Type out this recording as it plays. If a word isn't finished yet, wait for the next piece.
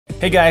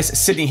Hey guys,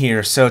 Sidney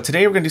here. So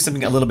today we're going to do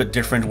something a little bit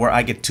different where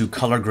I get to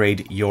color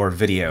grade your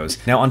videos.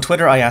 Now on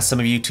Twitter I asked some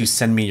of you to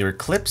send me your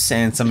clips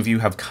and some of you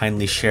have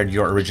kindly shared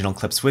your original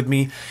clips with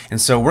me. And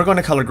so we're going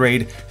to color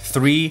grade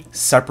 3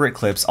 separate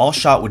clips all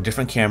shot with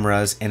different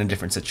cameras and in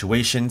different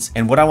situations.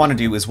 And what I want to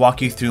do is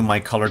walk you through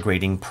my color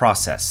grading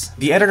process.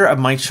 The editor of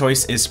my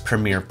choice is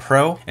Premiere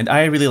Pro and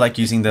I really like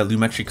using the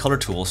Lumetri Color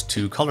tools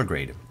to color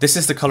grade. This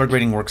is the color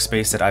grading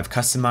workspace that I've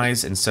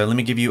customized, and so let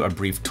me give you a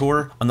brief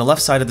tour. On the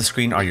left side of the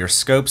screen are your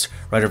scopes.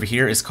 Right over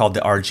here is called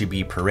the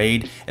RGB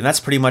parade, and that's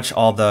pretty much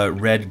all the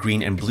red,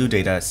 green, and blue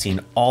data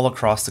seen all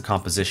across the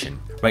composition.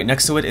 Right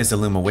next to it is the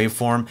Luma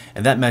waveform,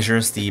 and that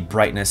measures the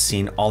brightness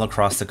seen all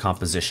across the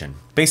composition.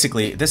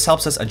 Basically, this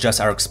helps us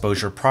adjust our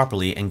exposure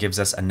properly and gives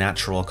us a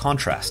natural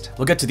contrast.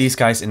 We'll get to these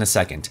guys in a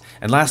second.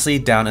 And lastly,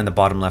 down in the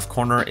bottom left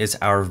corner is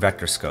our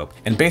vector scope.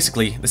 And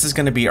basically, this is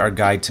going to be our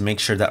guide to make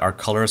sure that our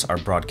colors are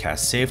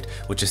broadcast saved,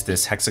 which is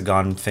this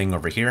hexagon thing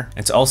over here,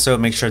 and to also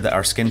make sure that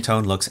our skin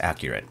tone looks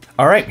accurate.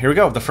 All right, here we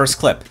go, the first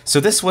clip. So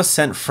this was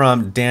sent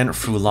from Dan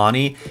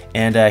Frulani,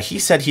 and he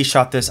said he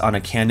shot this on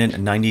a Canon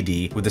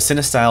 90D with the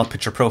CineStyle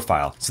picture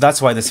profile. So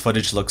that's why this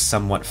footage looks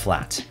somewhat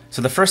flat.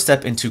 So the first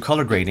step into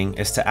color grading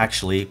is to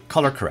actually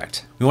color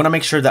correct. We want to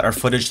make sure that our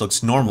footage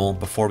looks normal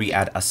before we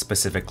add a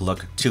specific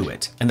look to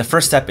it. And the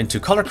first step into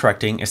color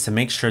correcting is to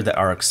make sure that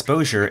our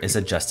exposure is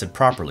adjusted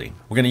properly.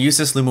 We're going to use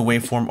this Luma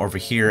waveform over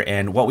here,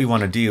 and what we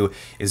want to do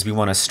is we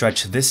want to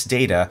stretch this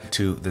data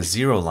to the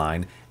 0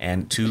 line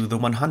and to the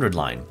 100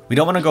 line. We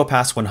don't want to go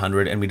past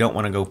 100 and we don't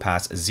want to go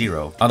past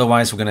 0.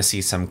 Otherwise, we're going to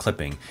see some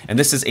clipping. And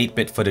this is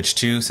 8-bit footage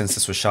too, since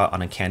this was shot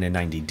on a Canon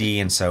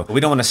 90D, and so we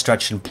don't want to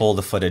stretch and pull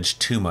the footage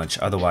too much,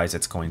 otherwise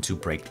it's going to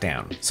break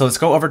down. So let's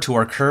go over to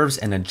our curves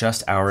and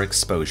adjust our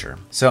exposure.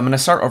 So I'm going to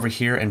start over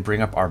here and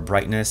bring up our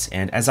brightness,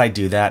 and as I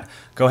do that,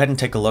 go ahead and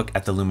take a look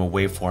at the Luma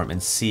waveform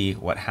and see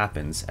what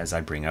happens as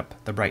I bring up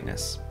the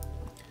brightness.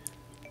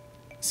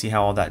 See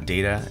how all that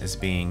data is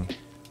being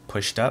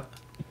pushed up?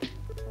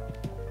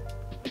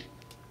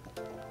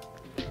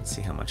 Let's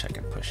see how much I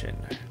can push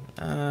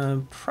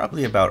in.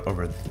 Probably about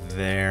over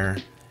there.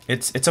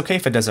 It's okay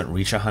if it doesn't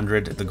reach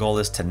 100. The goal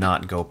is to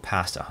not go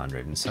past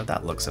 100, and so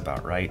that looks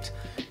about right.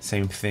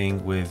 Same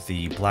thing with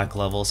the black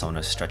level, so I'm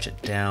going to stretch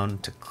it down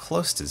to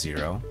close to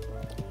 0.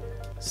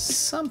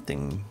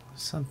 Something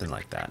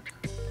like that.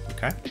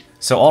 Okay.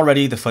 So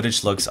already the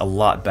footage looks a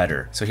lot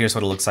better. So here's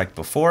what it looks like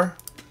before,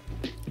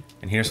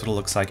 and here's what it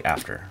looks like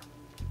after.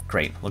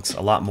 Great, looks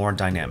a lot more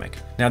dynamic.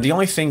 Now the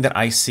only thing that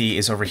I see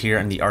is over here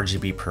in the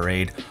RGB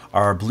parade,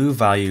 our blue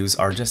values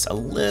are just a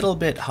little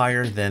bit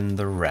higher than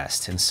the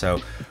rest. And so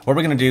what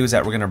we're gonna do is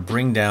that we're gonna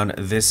bring down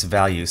this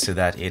value so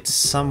that it's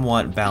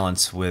somewhat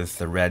balanced with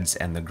the reds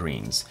and the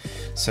greens.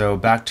 So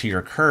back to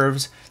your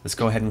curves, let's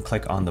go ahead and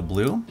click on the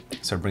blue.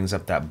 So it brings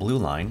up that blue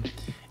line.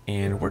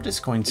 And we're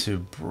just going to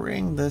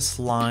bring this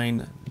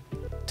line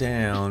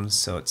down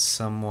so it's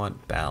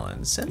somewhat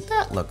balanced, and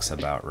that looks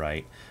about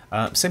right.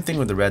 Same thing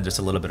with the red, there's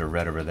a little bit of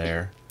red over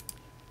there,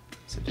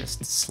 so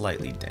just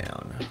slightly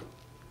down.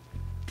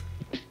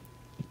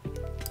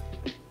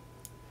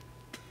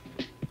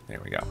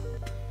 There we go.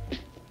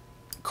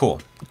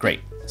 Cool, great.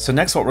 So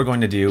next what we're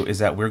going to do is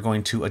that we're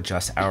going to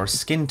adjust our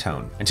skin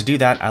tone. And to do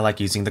that, I like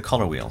using the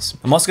color wheels.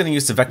 I'm also going to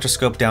use the vector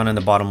scope down in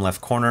the bottom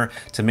left corner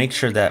to make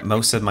sure that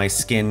most of my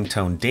skin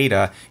tone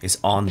data is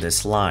on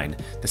this line.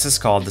 This is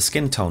called the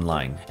skin tone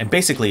line. And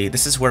basically,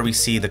 this is where we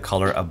see the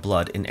color of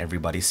blood in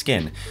everybody's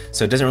skin.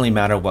 So it doesn't really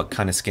matter what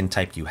kind of skin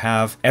type you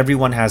have.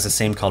 Everyone has the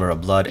same color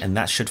of blood, and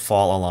that should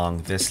fall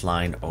along this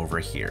line over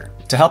here.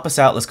 To help us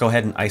out, let's go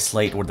ahead and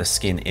isolate where the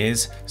skin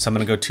is. So I'm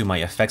going to go to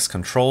my effects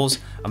controls.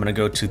 I'm going to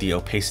go to the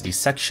opacity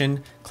section,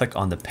 click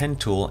on the pen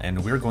tool,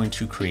 and we're going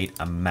to create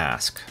a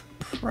mask,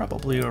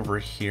 probably over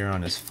here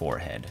on his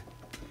forehead.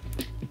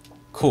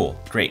 Cool,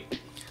 great.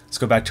 Let's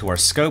go back to our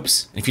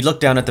scopes. If you look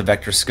down at the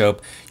vector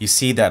scope, you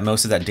see that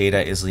most of that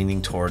data is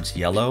leaning towards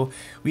yellow.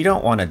 We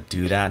don't want to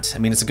do that. I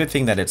mean, it's a good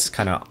thing that it's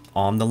kind of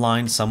on the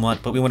line somewhat,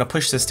 but we want to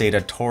push this data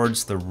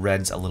towards the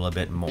reds a little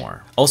bit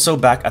more. Also,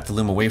 back at the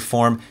Luma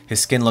waveform, his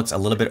skin looks a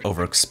little bit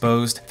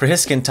overexposed. For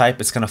his skin type,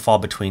 it's going to fall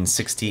between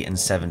 60 and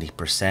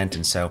 70%,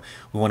 and so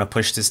we want to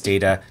push this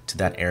data to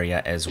that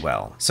area as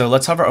well. So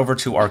let's hover over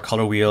to our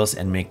color wheels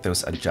and make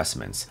those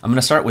adjustments. I'm going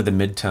to start with the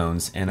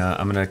midtones, and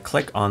I'm going to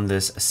click on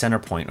this center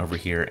point over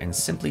here and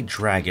simply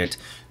drag it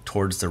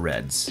towards the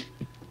reds.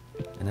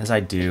 And as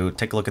I do,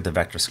 take a look at the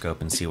vector scope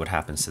and see what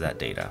happens to that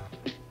data.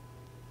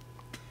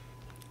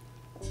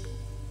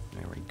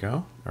 There we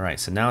go. All right,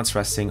 so now it's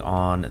resting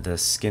on the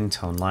skin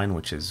tone line,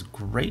 which is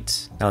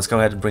great. Now let's go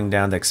ahead and bring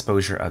down the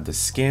exposure of the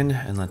skin,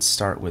 and let's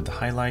start with the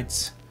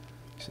highlights.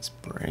 Just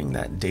bring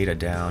that data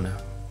down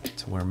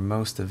to where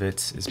most of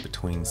it is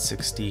between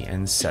 60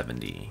 and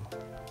 70.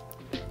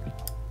 I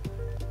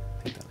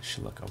think that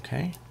should look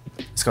okay.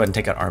 Let's go ahead and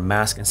take out our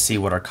mask and see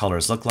what our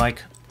colors look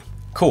like.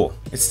 Cool.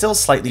 It's still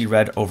slightly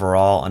red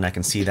overall, and I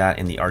can see that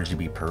in the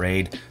RGB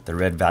parade. The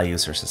red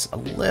values are just a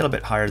little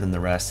bit higher than the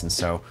rest, and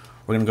so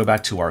we're going to go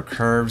back to our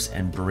curves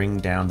and bring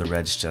down the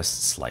reds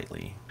just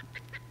slightly.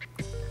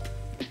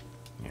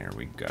 There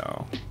we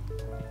go.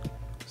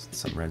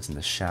 some reds in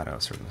the shadow,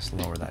 so we're going to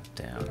lower that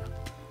down.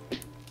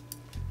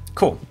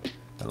 Cool.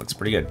 That looks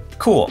pretty good.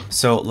 Cool.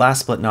 So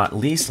last but not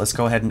least, let's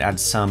go ahead and add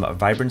some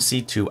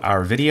vibrancy to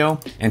our video.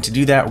 And to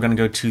do that, we're going to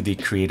go to the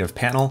creative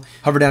panel,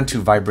 hover down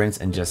to vibrance,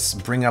 and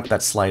just bring up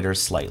that slider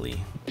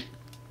slightly.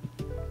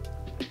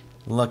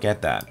 Look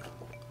at that.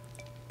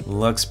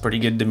 Looks pretty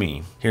good to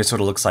me. Here's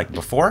what it looks like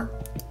before,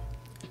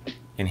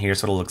 and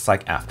here's what it looks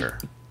like after.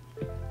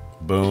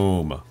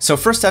 Boom. So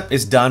first step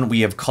is done.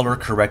 We have color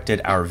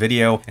corrected our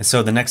video. And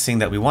so the next thing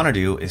that we want to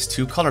do is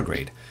to color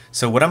grade.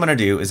 So what I'm going to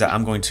do is that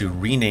I'm going to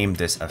rename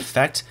this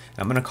effect.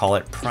 I'm going to call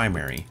it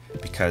primary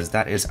because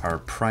that is our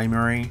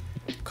primary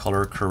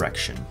color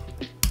correction.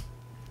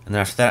 And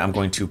then after that, I'm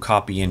going to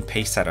copy and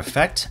paste that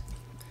effect.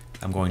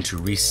 I'm going to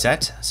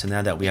reset. So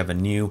now that we have a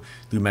new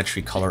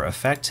Lumetri Color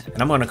effect,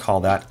 and I'm going to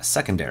call that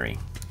secondary.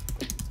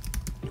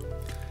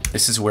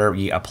 This is where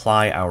we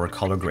apply our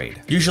color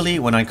grade. Usually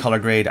when I color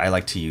grade, I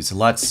like to use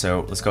LUTs,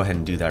 so let's go ahead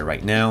and do that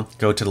right now.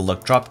 Go to the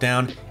look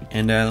dropdown,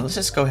 and let's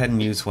just go ahead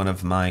and use one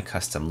of my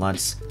custom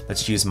LUTs.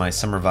 Let's use my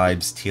Summer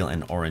Vibes Teal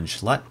and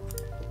Orange LUT.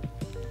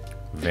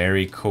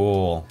 Very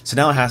cool. So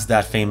now it has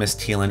that famous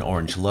teal and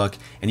orange look,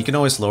 and you can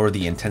always lower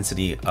the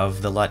intensity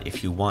of the LUT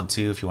if you want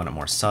it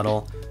more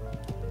subtle.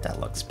 That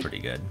looks pretty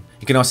good.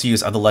 You can also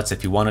use other LUTs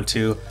if you wanted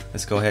to.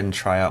 Let's go ahead and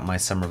try out my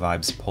Summer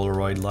Vibes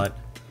Polaroid LUT.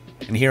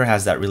 And here it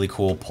has that really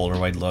cool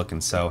Polaroid look,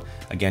 and so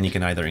again, you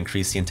can either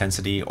increase the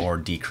intensity or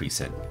decrease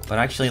it. But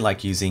I actually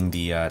like using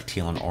the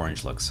teal and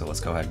orange look, so let's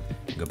go ahead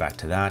and go back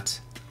to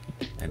that.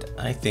 And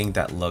I think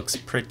that looks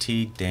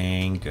pretty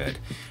dang good.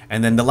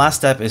 And then the last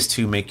step is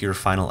to make your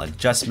final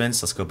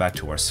adjustments. Let's go back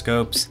to our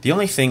scopes. The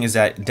only thing is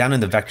that down in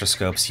the vector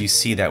scopes, you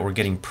see that we're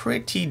getting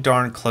pretty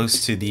darn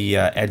close to the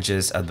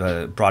edges of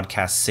the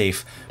broadcast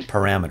safe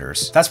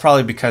parameters. That's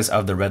probably because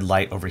of the red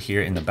light over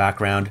here in the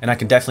background. And I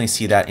can definitely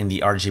see that in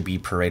the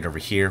RGB parade over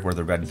here where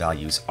the red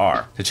values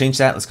are. To change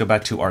that, let's go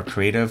back to our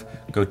creative,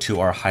 go to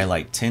our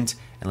highlight tint,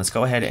 and let's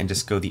go ahead and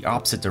just go the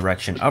opposite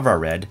direction of our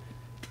red,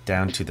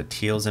 down to the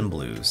teals and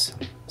blues.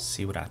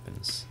 See what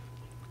happens.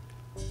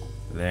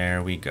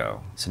 There we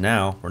go. So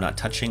now we're not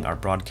touching our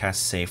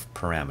broadcast safe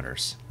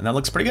parameters. And that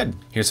looks pretty good.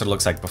 Here's what it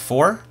looks like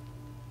before.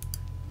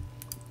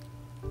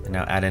 And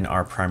now add in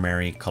our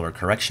primary color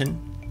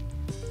correction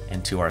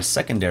into our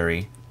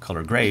secondary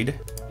color grade.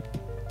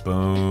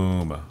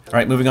 Boom. All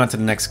right, moving on to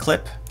the next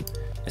clip.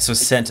 This was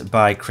sent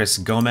by Chris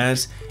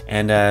Gomez.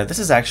 And this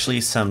is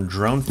actually some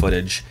drone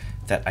footage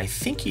that I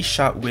think he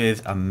shot with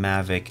a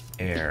Mavic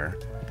Air.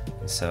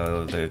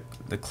 So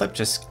the clip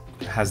just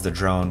has the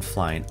drone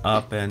flying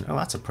up, and oh,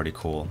 that's a pretty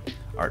cool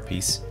art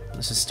piece.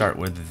 Let's just start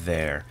with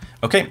there.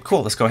 Okay,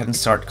 cool. Let's go ahead and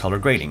start color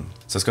grading.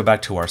 So let's go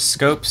back to our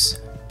scopes,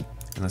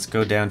 and let's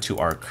go down to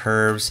our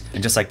curves.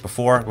 And just like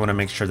before, we want to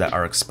make sure that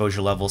our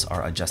exposure levels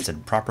are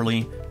adjusted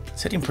properly.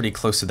 It's hitting pretty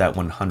close to that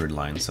 100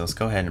 line, so let's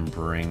go ahead and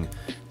bring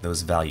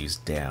those values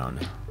down.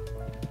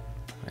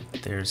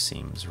 Right there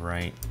seems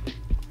right.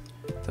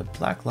 The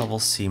black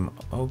levels seem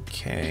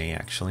okay,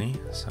 actually,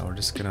 so we're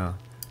just gonna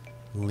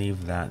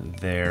leave that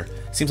there.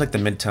 Seems like the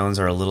midtones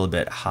are a little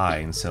bit high,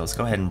 and so let's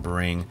go ahead and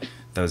bring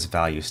those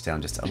values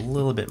down just a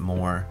little bit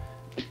more,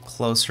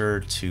 closer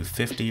to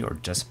 50 or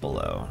just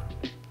below.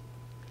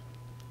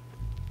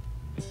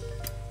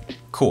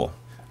 Cool.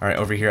 All right,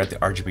 over here at the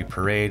RGB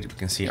parade, we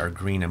can see our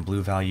green and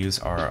blue values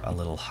are a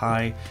little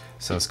high,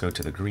 so let's go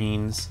to the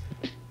greens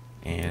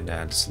and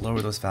just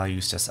lower those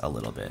values just a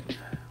little bit.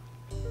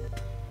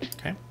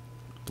 Okay,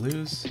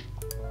 blues,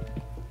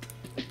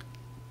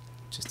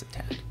 just a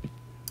tad.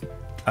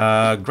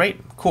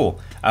 Great, cool.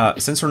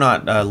 Since we're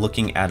not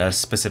looking at a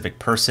specific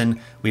person,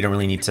 we don't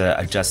really need to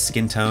adjust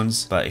skin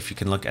tones, but if you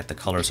can look at the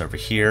colors over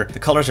here, the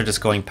colors are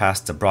just going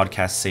past the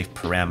broadcast safe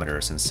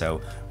parameters, and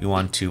so we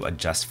want to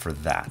adjust for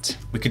that.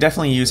 We could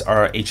definitely use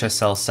our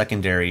HSL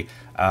secondary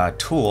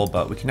tool,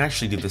 but we can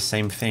actually do the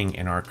same thing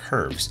in our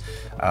curves.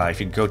 If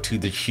you go to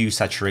the hue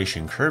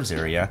saturation curves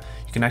area,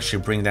 you can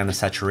actually bring down the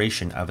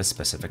saturation of a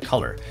specific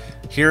color.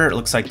 Here it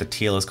looks like the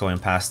teal is going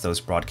past those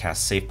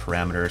broadcast safe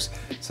parameters,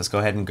 so let's go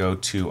ahead and go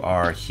to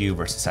our hue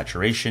versus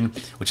saturation,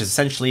 which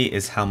essentially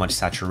is how much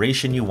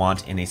saturation you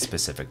want in a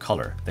specific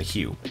color, the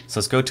hue.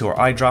 So let's go to our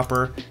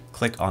eyedropper,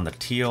 click on the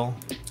teal,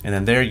 and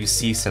then there you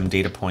see some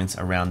data points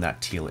around that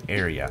teal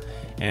area.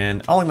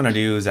 And all I'm going to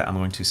do is that I'm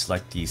going to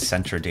select the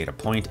center data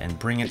point and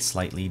bring it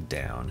slightly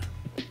down.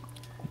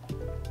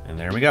 And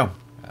there we go.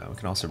 We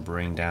can also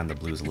bring down the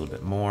blues a little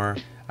bit more.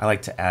 I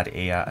like to add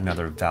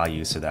another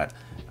value so that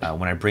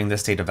when I bring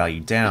this data value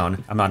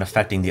down, I'm not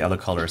affecting the other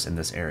colors in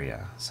this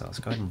area. So let's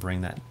go ahead and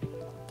bring that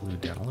blue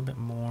down a little bit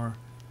more.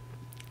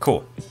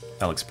 Cool.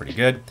 That looks pretty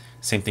good.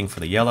 Same thing for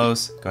the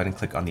yellows. Go ahead and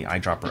click on the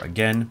eyedropper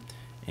again.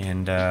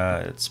 And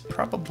it's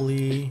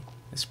probably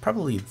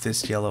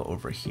this yellow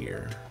over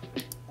here.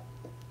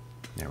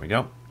 There we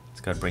go. Let's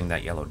go ahead and bring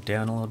that yellow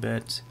down a little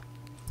bit.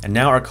 And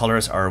now our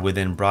colors are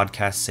within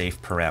broadcast safe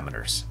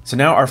parameters. So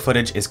now our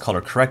footage is color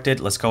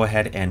corrected. Let's go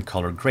ahead and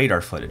color grade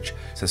our footage.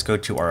 So let's go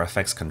to our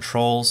effects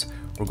controls.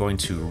 We're going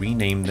to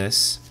rename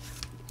this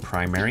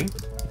primary.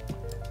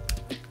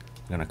 I'm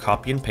going to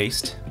copy and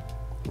paste.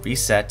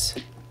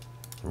 reset,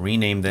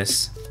 rename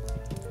this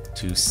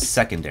to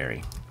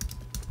secondary.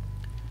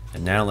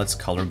 And now let's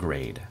color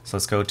grade. So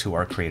let's go to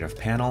our creative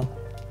panel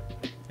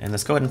and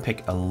let's go ahead and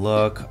pick a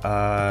look.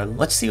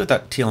 Let's see what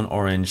that teal and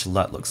orange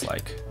LUT looks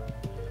like.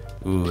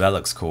 Ooh, that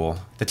looks cool.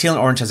 The teal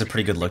and orange has a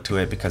pretty good look to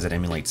it because it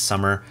emulates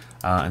summer.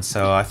 And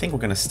so I think we're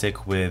gonna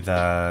stick with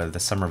the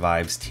Summer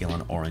Vibes teal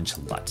and orange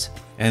LUT.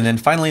 And then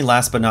finally,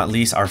 last but not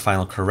least, our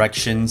final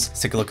corrections.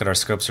 Let's take a look at our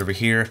scopes over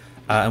here.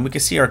 And we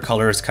can see our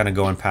colors kind of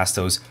going past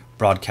those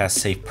broadcast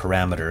safe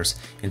parameters.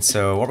 And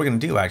so what we're gonna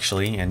do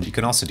actually, and you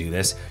can also do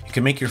this, you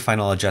can make your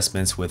final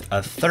adjustments with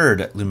a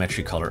third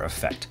Lumetri Color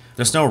effect.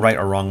 There's no right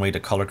or wrong way to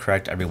color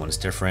correct, everyone's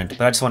different,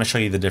 but I just wanna show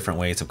you the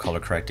different ways of color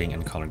correcting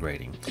and color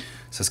grading.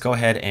 So let's go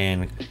ahead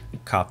and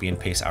copy and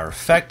paste our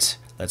effect.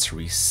 Let's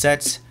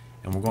reset,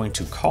 and we're going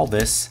to call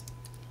this,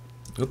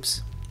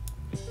 oops.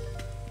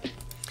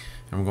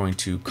 And we're going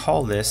to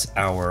call this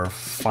our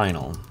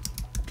final.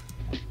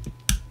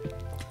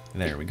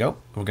 There we go.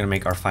 We're going to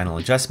make our final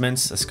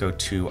adjustments. Let's go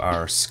to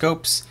our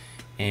scopes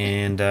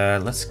and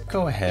let's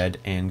go ahead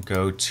and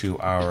go to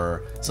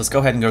our,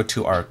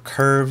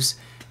 curves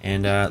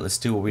and let's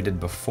do what we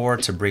did before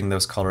to bring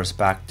those colors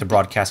back to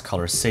broadcast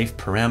color safe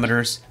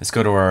parameters. Let's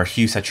go to our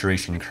hue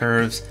saturation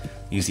curves,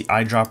 use the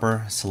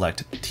eyedropper,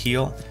 select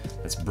teal.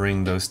 Let's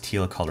bring those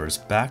teal colors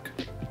back.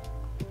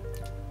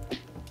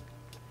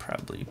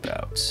 Probably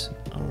about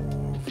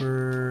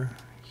over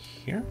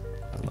here.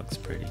 That looks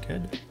pretty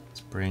good.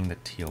 Bring the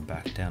teal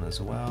back down as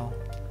well.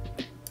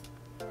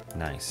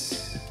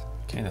 Nice.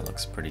 Okay, that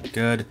looks pretty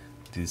good.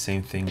 Do the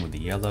same thing with the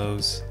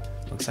yellows.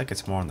 Looks like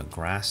it's more on the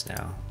grass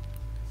now.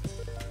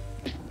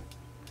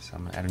 So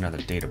I'm gonna add another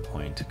data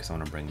point because I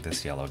want to bring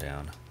this yellow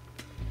down.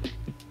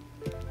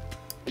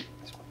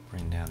 Let's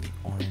bring down the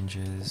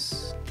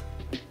oranges.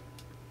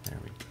 There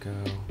we go.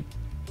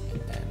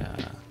 And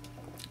then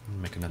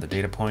make another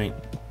data point.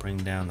 Bring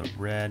down the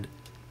red.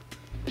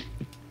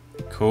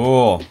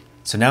 Cool.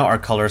 So now our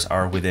colors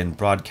are within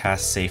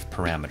broadcast safe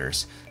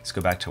parameters. Let's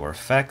go back to our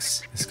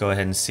effects. Let's go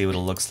ahead and see what it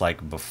looks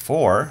like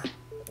before.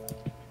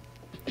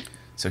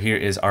 So here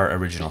is our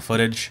original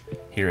footage.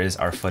 Here is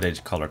our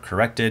footage color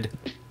corrected,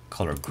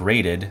 color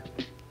graded,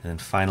 and then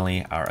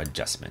finally our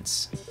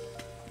adjustments.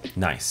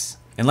 Nice.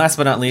 And last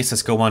but not least,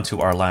 let's go on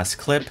to our last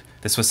clip.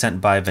 This was sent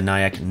by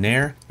Vinayak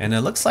Nair, and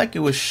it looks like it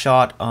was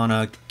shot on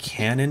a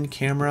Canon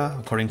camera,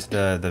 according to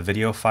the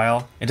video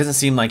file. It doesn't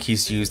seem like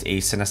he's used a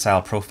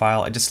CineStyle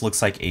profile. It just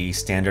looks like a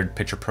standard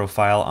picture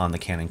profile on the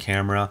Canon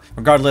camera.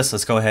 Regardless,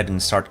 let's go ahead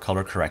and start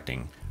color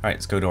correcting. All right,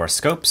 let's go to our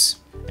scopes,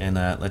 and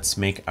let's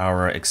make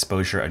our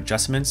exposure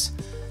adjustments.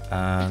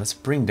 Let's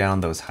bring down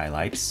those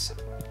highlights.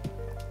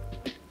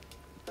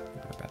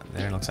 About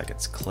there, looks like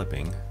it's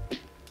clipping.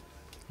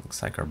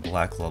 Looks like our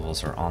black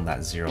levels are on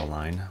that 0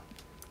 line.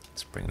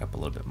 Let's bring it up a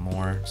little bit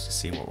more just to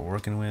see what we're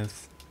working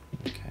with.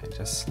 Okay,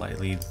 just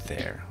slightly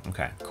there.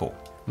 Okay, cool.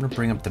 I'm gonna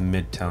bring up the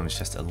midtones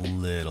just a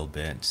little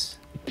bit.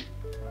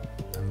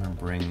 I'm gonna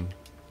bring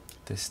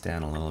this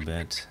down a little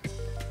bit.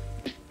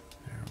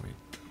 There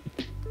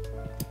we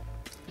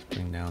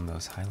bring down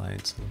those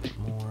highlights a little bit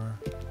more.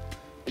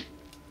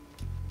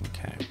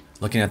 Okay.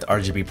 Looking at the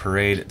RGB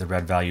parade, the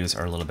red values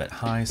are a little bit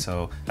high,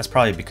 so that's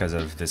probably because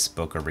of this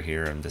book over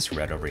here and this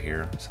red over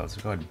here. So let's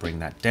go ahead and bring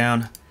that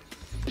down.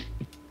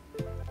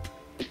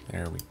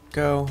 There we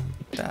go.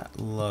 That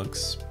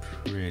looks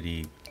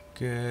pretty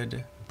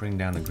good. Bring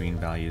down the green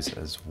values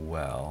as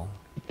well.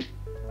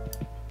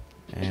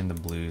 And the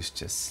blues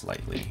just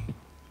slightly.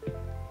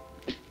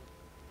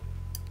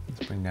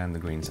 Let's bring down the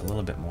greens a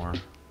little bit more.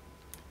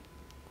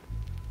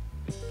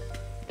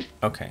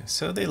 Okay,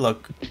 so they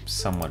look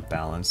somewhat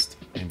balanced.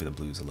 Maybe the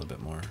blues a little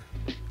bit more.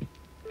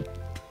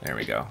 There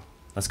we go.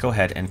 Let's go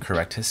ahead and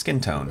correct his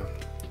skin tone.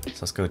 So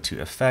let's go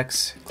to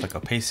effects, click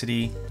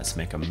opacity. Let's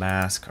make a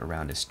mask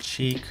around his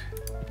cheek.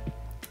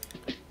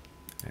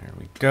 There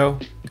we go.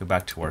 Go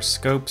back to our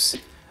scopes.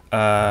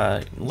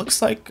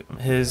 Looks like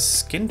his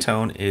skin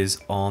tone is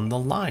on the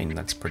line.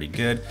 That's pretty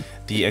good.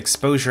 The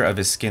exposure of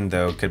his skin,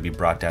 though, could be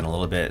brought down a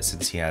little bit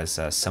since he has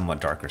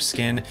somewhat darker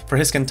skin. For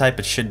his skin type,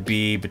 it should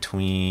be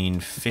between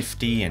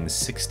 50 and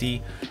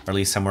 60, or at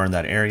least somewhere in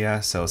that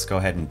area. So let's go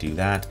ahead and do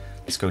that.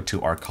 Let's go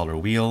to our color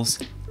wheels.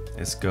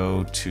 Let's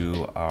go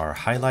to our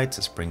highlights.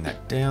 Let's bring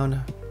that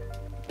down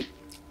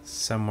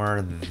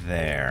somewhere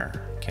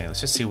there. Okay, let's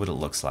just see what it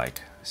looks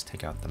like. Let's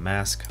take out the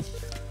mask.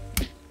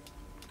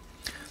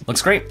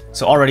 Looks great.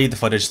 So already the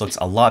footage looks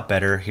a lot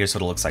better. Here's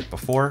what it looks like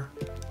before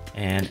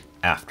and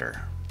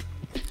after.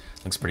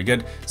 Looks pretty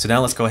good. So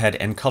now let's go ahead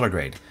and color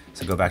grade.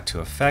 So go back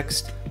to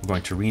effects. We're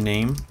going to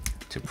rename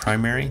to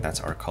primary.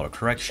 That's our color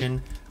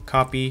correction.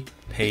 Copy,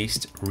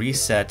 paste,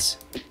 reset,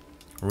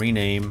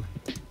 rename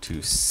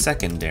to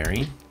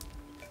secondary.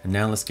 And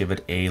now let's give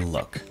it a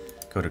look.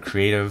 Go to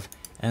creative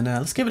and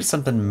let's give it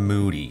something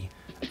moody.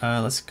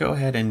 Let's go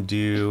ahead and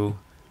do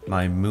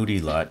my moody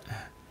LUT.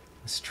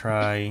 Let's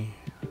try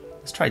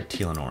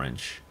teal and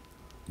orange.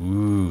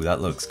 Ooh,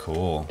 that looks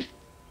cool.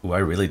 Ooh, I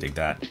really dig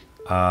that.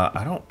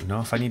 I don't know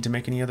if I need to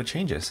make any other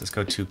changes. Let's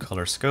go to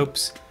color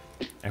scopes,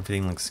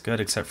 Everything looks good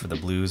except for the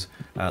blues.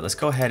 Let's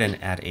go ahead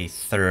and add a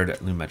third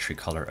Lumetri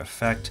Color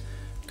effect.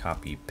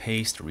 Copy,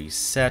 paste,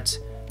 reset.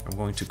 We're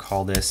going to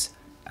call this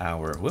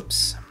our,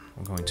 whoops,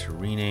 we're going to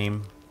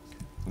rename.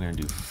 We're going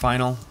to do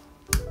final,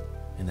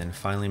 and then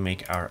finally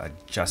make our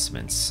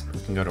adjustments.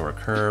 We can go to our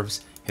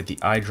curves, hit the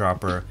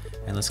eyedropper,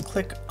 and let's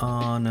click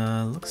on,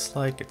 looks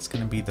like it's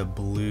going to be the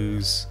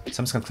blues. So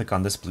I'm just going to click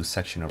on this blue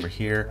section over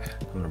here.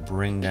 I'm going to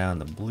bring down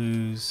the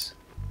blues,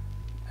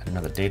 add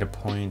another data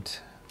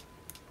point,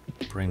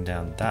 bring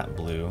down that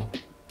blue,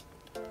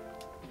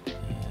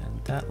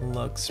 and that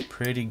looks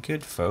pretty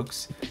good,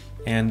 folks.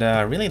 And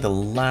really the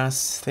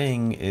last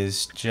thing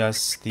is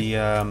just the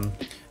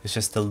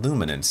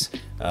luminance.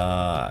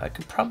 I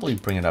could probably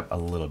bring it up a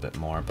little bit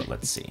more, but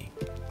let's see.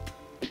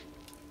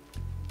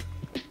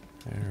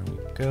 There we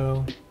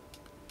go.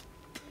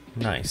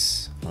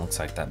 Nice. Looks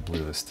like that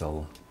blue is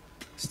still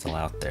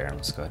out there.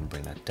 Let's go ahead and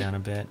bring that down a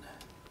bit.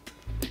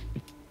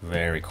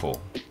 Very cool.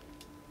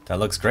 That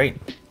looks great.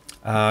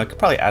 I could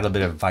probably add a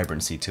bit of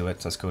vibrancy to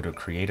it. So let's go to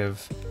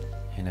creative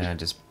and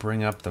just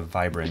bring up the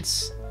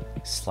vibrance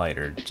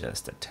slider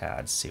just a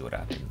tad, see what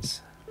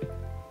happens.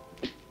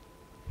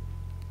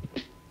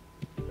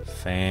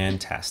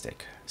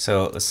 Fantastic.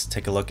 So let's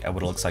take a look at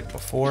what it looks like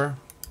before.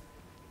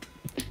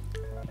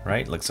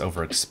 Right, looks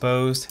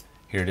overexposed.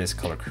 Here it is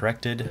color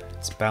corrected,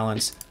 it's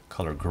balanced,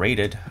 color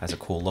graded, has a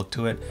cool look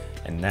to it,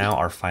 and now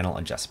our final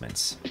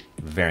adjustments.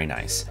 Very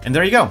nice. And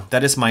there you go.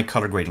 That is my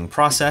color grading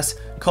process,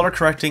 color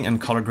correcting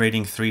and color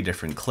grading 3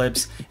 different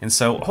clips. And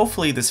so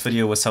hopefully this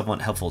video was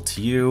somewhat helpful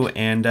to you.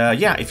 And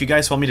yeah, if you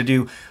guys want me to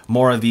do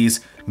more of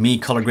these me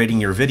color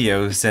grading your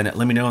videos, then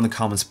let me know in the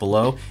comments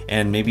below,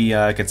 and maybe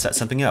I could set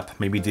something up.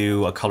 Maybe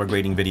do a color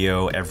grading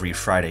video every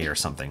Friday or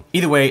something.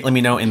 Either way, let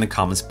me know in the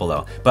comments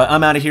below. But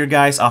I'm out of here,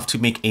 guys, off to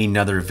make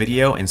another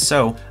video. And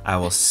so I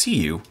will see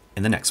you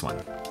in the next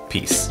one.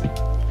 Peace.